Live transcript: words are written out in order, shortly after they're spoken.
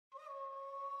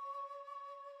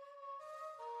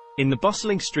In the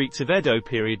bustling streets of Edo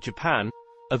period Japan,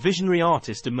 a visionary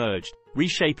artist emerged,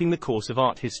 reshaping the course of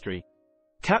art history.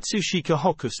 Katsushika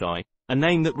Hokusai, a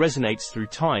name that resonates through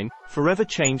time, forever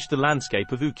changed the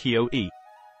landscape of ukiyo-e,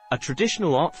 a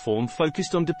traditional art form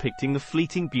focused on depicting the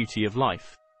fleeting beauty of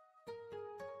life.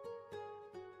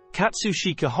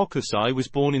 Katsushika Hokusai was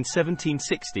born in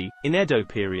 1760, in Edo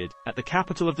period, at the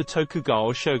capital of the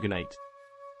Tokugawa shogunate.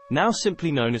 Now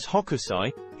simply known as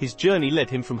Hokusai, his journey led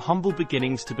him from humble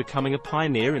beginnings to becoming a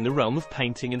pioneer in the realm of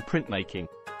painting and printmaking.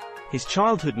 His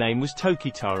childhood name was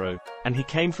Tokitaro, and he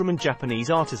came from a Japanese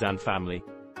artisan family.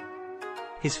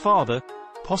 His father,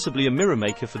 possibly a mirror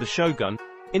maker for the shogun,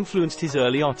 influenced his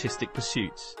early artistic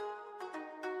pursuits.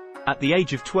 At the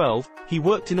age of 12, he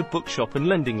worked in a bookshop and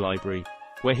lending library,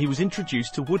 where he was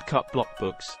introduced to woodcut block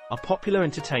books, a popular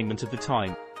entertainment of the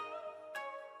time.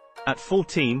 At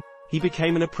 14, he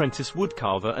became an apprentice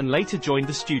woodcarver and later joined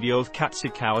the studio of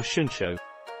Katsukawa Shunsho,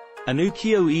 an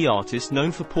ukiyo-e artist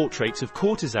known for portraits of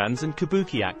courtesans and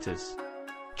kabuki actors.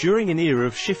 During an era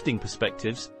of shifting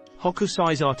perspectives,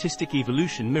 Hokusai's artistic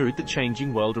evolution mirrored the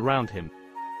changing world around him.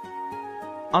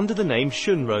 Under the name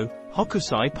Shunro,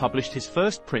 Hokusai published his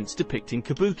first prints depicting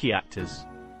kabuki actors.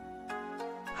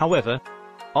 However,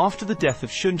 after the death of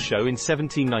Shunsho in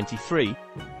 1793,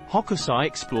 Hokusai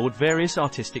explored various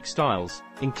artistic styles,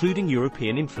 including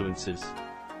European influences.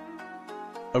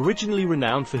 Originally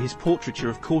renowned for his portraiture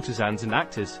of courtesans and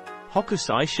actors,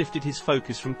 Hokusai shifted his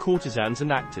focus from courtesans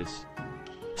and actors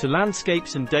to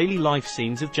landscapes and daily life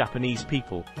scenes of Japanese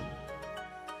people.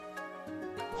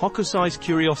 Hokusai's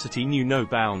curiosity knew no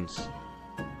bounds.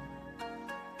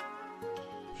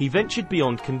 He ventured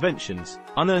beyond conventions,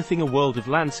 unearthing a world of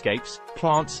landscapes,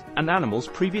 plants, and animals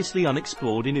previously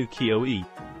unexplored in ukiyo-e.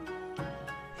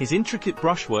 His intricate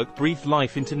brushwork breathed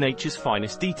life into nature's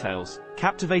finest details,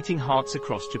 captivating hearts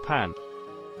across Japan.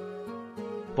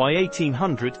 By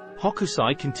 1800,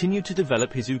 Hokusai continued to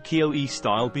develop his ukiyo-e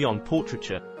style beyond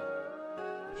portraiture.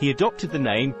 He adopted the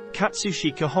name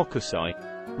Katsushika Hokusai,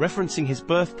 referencing his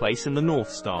birthplace and the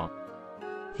North Star.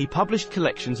 He published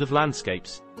collections of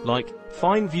landscapes, like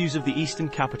Fine Views of the Eastern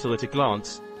Capital at a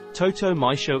Glance, Toto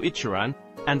Maisho Ichiran,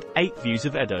 and 8 Views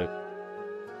of Edo.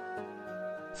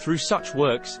 Through such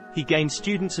works, he gained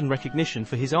students and recognition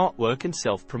for his artwork and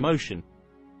self-promotion.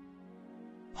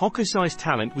 Hokusai's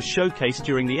talent was showcased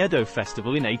during the Edo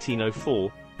Festival in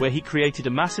 1804, where he created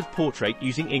a massive portrait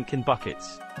using ink and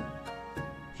buckets.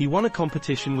 He won a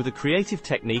competition with a creative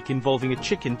technique involving a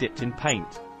chicken dipped in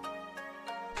paint.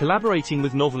 Collaborating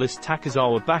with novelist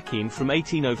Takezawa Bakin from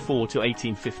 1804 to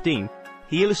 1815,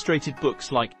 he illustrated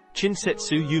books like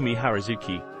Shinsetsu Yumi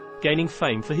Harazuki, gaining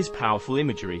fame for his powerful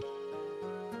imagery.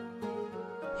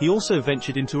 He also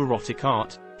ventured into erotic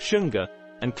art, shunga,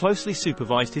 and closely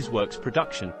supervised his work's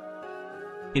production.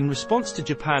 In response to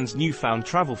Japan's newfound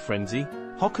travel frenzy,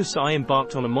 Hokusai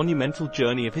embarked on a monumental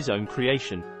journey of his own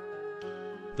creation.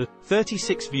 The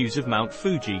 36 Views of Mount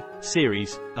Fuji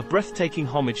series, a breathtaking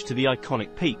homage to the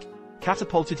iconic peak,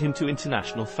 catapulted him to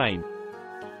international fame.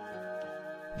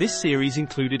 This series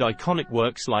included iconic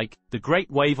works like The Great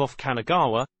Wave off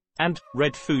Kanagawa and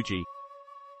Red Fuji.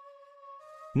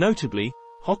 Notably,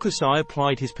 Hokusai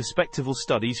applied his perspectival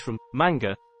studies from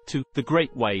manga to The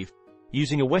Great Wave,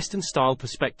 using a Western-style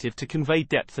perspective to convey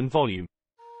depth and volume.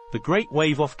 The Great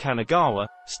Wave off Kanagawa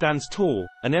stands tall,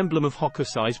 an emblem of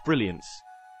Hokusai's brilliance.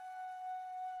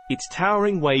 Its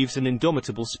towering waves and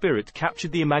indomitable spirit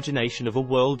captured the imagination of a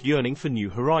world yearning for new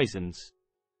horizons.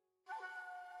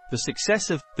 The success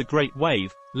of The Great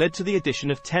Wave led to the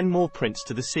addition of 10 more prints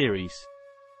to the series.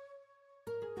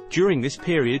 During this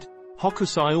period,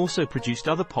 Hokusai also produced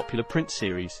other popular print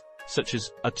series, such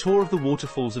as A Tour of the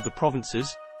Waterfalls of the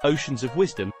Provinces, Oceans of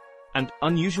Wisdom, and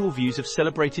Unusual Views of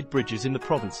Celebrated Bridges in the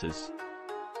Provinces.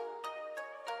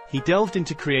 He delved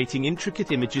into creating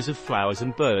intricate images of flowers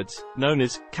and birds, known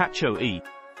as kacho-e,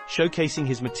 showcasing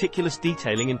his meticulous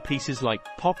detailing in pieces like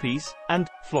Poppies and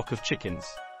Flock of Chickens.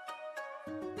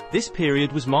 This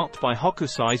period was marked by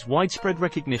Hokusai's widespread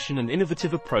recognition and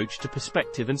innovative approach to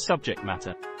perspective and subject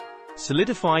matter,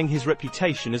 solidifying his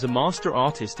reputation as a master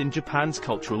artist in Japan's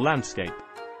cultural landscape.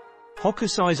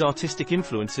 Hokusai's artistic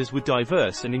influences were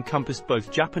diverse and encompassed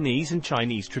both Japanese and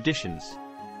Chinese traditions.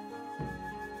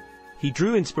 He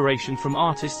drew inspiration from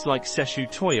artists like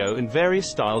Sesshu Toyo and various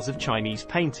styles of Chinese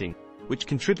painting, which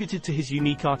contributed to his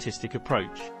unique artistic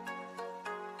approach.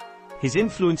 His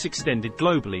influence extended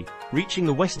globally, reaching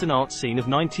the Western art scene of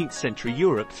 19th-century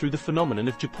Europe through the phenomenon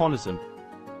of Japonism.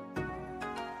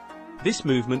 This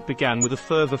movement began with a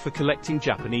fervor for collecting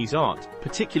Japanese art,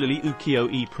 particularly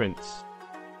ukiyo-e prints.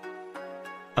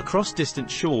 Across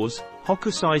distant shores,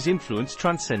 Hokusai's influence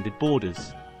transcended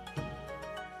borders.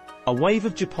 A wave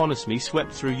of Japonisme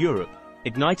swept through Europe,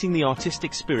 igniting the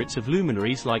artistic spirits of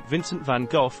luminaries like Vincent van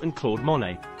Gogh and Claude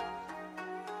Monet.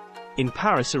 In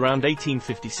Paris around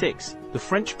 1856, the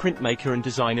French printmaker and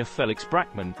designer Félix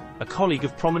Bracquemond, a colleague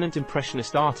of prominent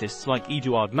Impressionist artists like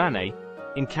Édouard Manet,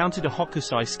 encountered a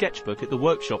Hokusai sketchbook at the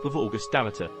workshop of Auguste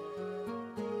Dalleter.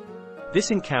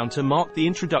 This encounter marked the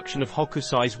introduction of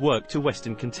Hokusai's work to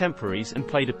Western contemporaries and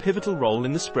played a pivotal role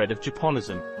in the spread of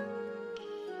Japonism,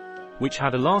 which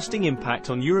had a lasting impact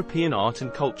on European art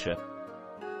and culture.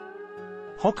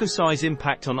 Hokusai's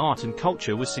impact on art and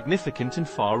culture was significant and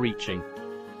far-reaching.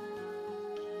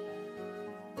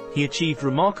 He achieved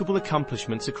remarkable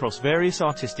accomplishments across various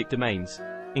artistic domains,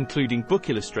 including book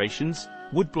illustrations,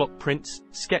 woodblock prints,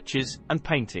 sketches, and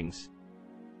paintings.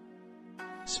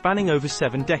 Spanning over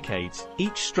 7 decades,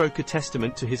 each stroke a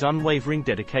testament to his unwavering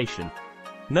dedication.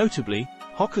 Notably,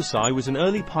 Hokusai was an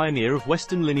early pioneer of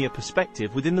Western linear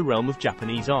perspective within the realm of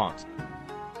Japanese art.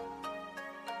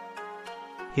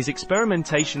 His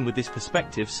experimentation with this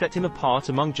perspective set him apart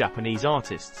among Japanese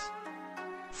artists.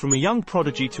 From a young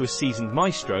prodigy to a seasoned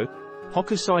maestro,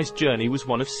 Hokusai's journey was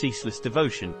one of ceaseless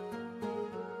devotion.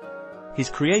 His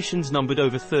creations numbered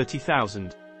over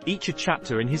 30,000, each a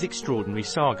chapter in his extraordinary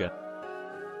saga.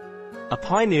 A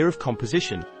pioneer of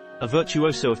composition, a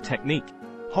virtuoso of technique,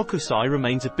 Hokusai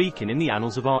remains a beacon in the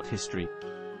annals of art history.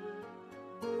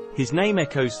 His name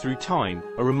echoes through time,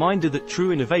 a reminder that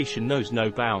true innovation knows no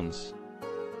bounds.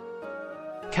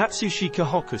 Katsushika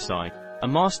Hokusai, a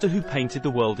master who painted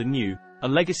the world anew, a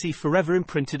legacy forever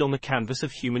imprinted on the canvas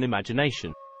of human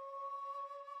imagination.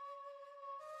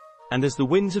 And as the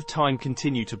winds of time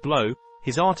continue to blow,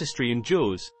 his artistry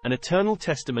endures, an eternal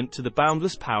testament to the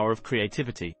boundless power of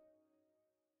creativity.